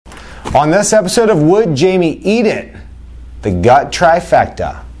On this episode of Would Jamie Eat It? The gut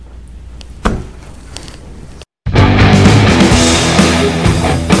trifecta.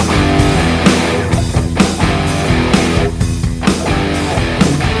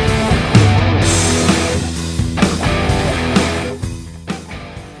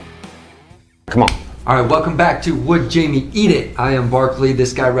 Come on. All right, welcome back to Would Jamie Eat It? I am Barkley,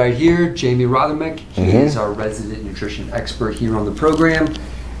 this guy right here, Jamie Rothermick. He is our resident nutrition expert here on the program.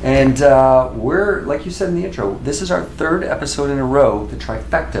 And we're, like you said in the intro, this is our third episode in a row, the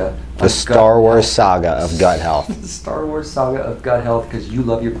trifecta. The Star Wars saga of gut health. The Star Wars saga of gut health, because you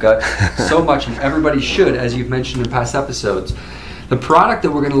love your gut so much, and everybody should, as you've mentioned in past episodes. The product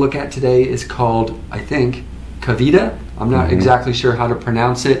that we're going to look at today is called, I think, KeVita. I'm not exactly sure how to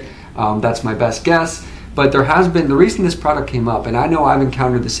pronounce it. That's my best guess. But there has been, the reason this product came up, and I know I've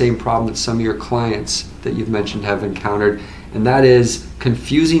encountered the same problem that some of your clients that you've mentioned have encountered, and that is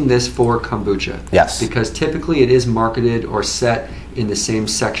confusing this for kombucha. Yes. Because typically it is marketed or set in the same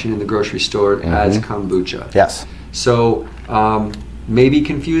section in the grocery store as kombucha. Yes. So maybe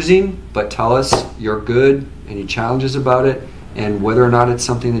confusing, but tell us you're good, any challenges about it, and whether or not it's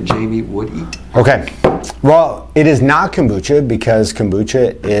something that Jamie would eat. Okay. Well, it is not kombucha because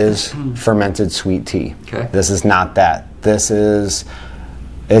kombucha is fermented sweet tea. Okay. This is not that.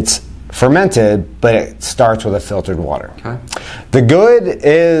 It's fermented, but it starts with a filtered water. Okay. The good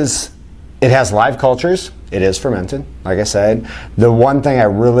is it has live cultures. It is fermented, like I said. The one thing I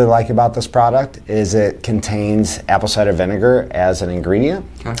really like about this product is it contains apple cider vinegar as an ingredient.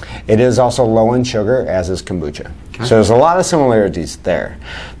 Okay. It is also low in sugar, as is kombucha. Okay. So there's a lot of similarities there.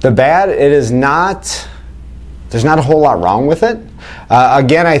 The bad, there's not a whole lot wrong with it.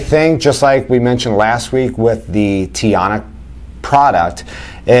 Again, I think, just like we mentioned last week with the Tiana product,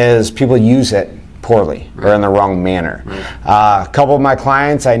 is people use it poorly or in the wrong manner. A couple of my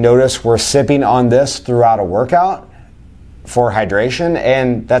clients I noticed were sipping on this throughout a workout for hydration,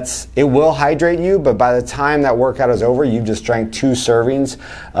 and it will hydrate you, but by the time that workout is over, you've just drank 2 servings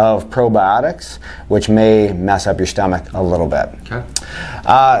of probiotics, which may mess up your stomach a little bit. Okay.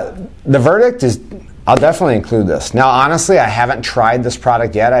 The verdict is, I'll definitely include this. Now, honestly, I haven't tried this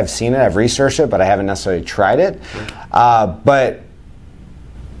product yet. I've seen it, I've researched it, but I haven't necessarily tried it. But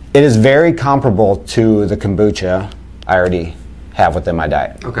it is very comparable to the kombucha I already have within my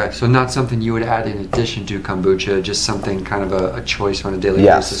diet. Okay, so not something you would add in addition to kombucha, just something kind of a choice on a daily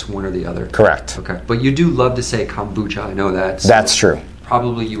Yes. basis, one or the other. Correct. Okay, but you do love to say kombucha, I know that. So That's true.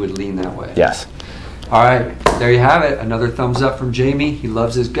 probably you would lean that way. Yes. All right, there you have it. Another thumbs up from Jamie. He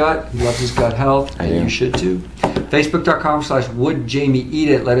loves his gut. He loves his gut health, and you should too.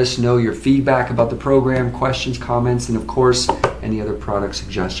 Facebook.com/WouldJamieEatIt. Let us know your feedback about the program, questions, comments, and of course, any other product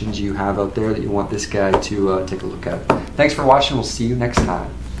suggestions you have out there that you want this guy to take a look at. Thanks for watching. We'll see you next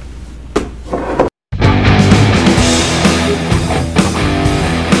time.